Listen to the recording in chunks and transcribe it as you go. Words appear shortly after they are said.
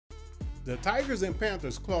The Tigers and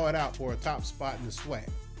Panthers claw it out for a top spot in the SWAC.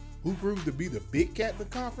 Who proved to be the big cat in the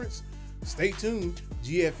conference? Stay tuned,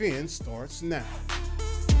 GFN starts now.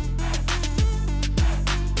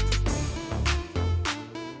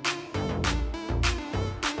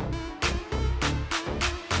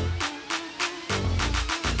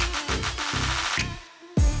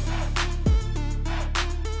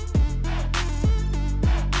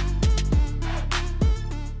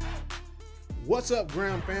 What's up,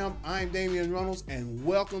 Ground Fam? I'm Dameon Runnels, and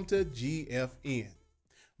welcome to GFN.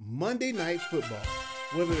 Monday Night Football.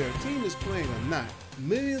 Whether their team is playing or not,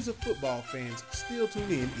 millions of football fans still tune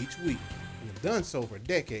in each week, and have done so for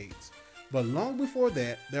decades. But long before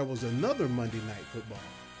that, there was another Monday Night Football,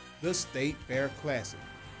 the State Fair Classic.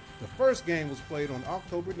 The first game was played on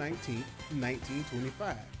October 19,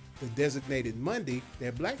 1925, the designated Monday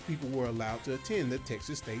that black people were allowed to attend the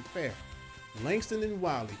Texas State Fair. Langston and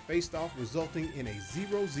Wiley faced off, resulting in a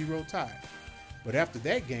 0-0 tie. But after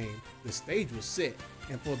that game, the stage was set,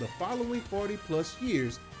 and for the following 40-plus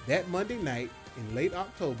years, that Monday night in late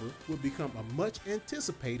October would become a much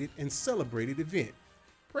anticipated and celebrated event.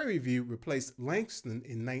 Prairie View replaced Langston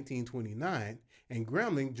in 1929, and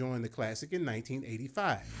Grambling joined the Classic in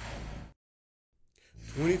 1985.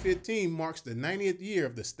 2015 marks the 90th year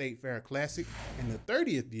of the State Fair Classic and the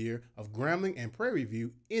 30th year of Grambling and Prairie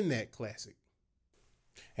View in that Classic.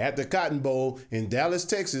 At the Cotton Bowl in Dallas,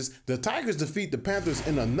 Texas, the Tigers defeat the Panthers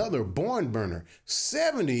in another barn burner,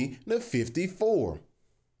 70-54.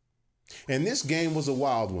 And this game was a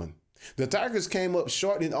wild one. The Tigers came up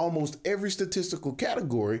short in almost every statistical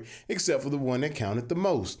category except for the one that counted the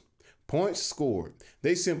most: points scored.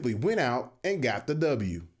 They simply went out and got the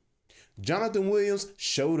W. Jonathan Williams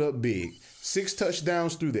showed up big. 6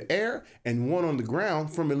 touchdowns through the air and 1 on the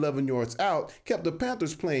ground from 11 yards out kept the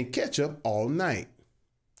Panthers playing catch-up all night.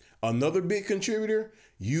 Another big contributor,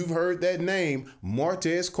 you've heard that name,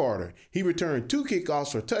 Martez Carter. He returned 2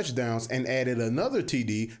 kickoffs for touchdowns and added another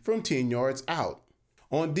TD from 10 yards out.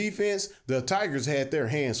 On defense, the Tigers had their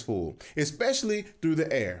hands full, especially through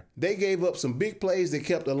the air. They gave up some big plays that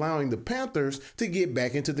kept allowing the Panthers to get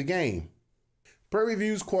back into the game. Prairie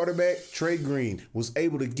View's quarterback, Trey Green, was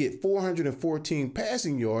able to get 414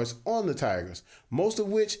 passing yards on the Tigers, most of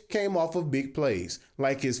which came off of big plays,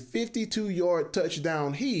 like his 52-yard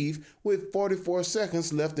touchdown heave with 44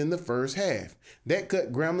 seconds left in the first half. That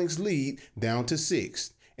cut Grambling's lead down to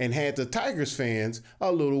 6 and had the Tigers fans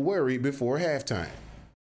a little worried before halftime.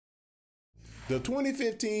 The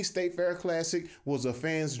 2015 State Fair Classic was a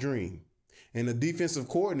fan's dream and a defensive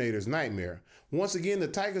coordinator's nightmare. Once again, the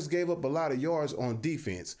Tigers gave up a lot of yards on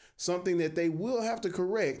defense, something that they will have to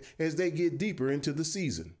correct as they get deeper into the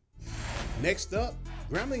season. Next up,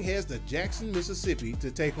 Grambling heads to Jackson, Mississippi to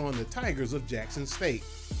take on the Tigers of Jackson State.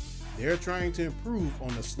 They're trying to improve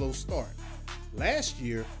on a slow start. Last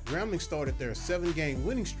year, Grambling started their 7-game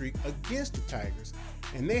winning streak against the Tigers,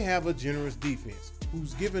 and they have a generous defense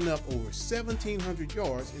who's given up over 1,700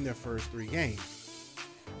 yards in their first 3 games.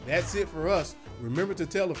 That's it for us. Remember to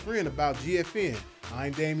tell a friend about GFN.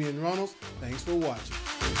 I'm Dameon Runnels. Thanks for watching.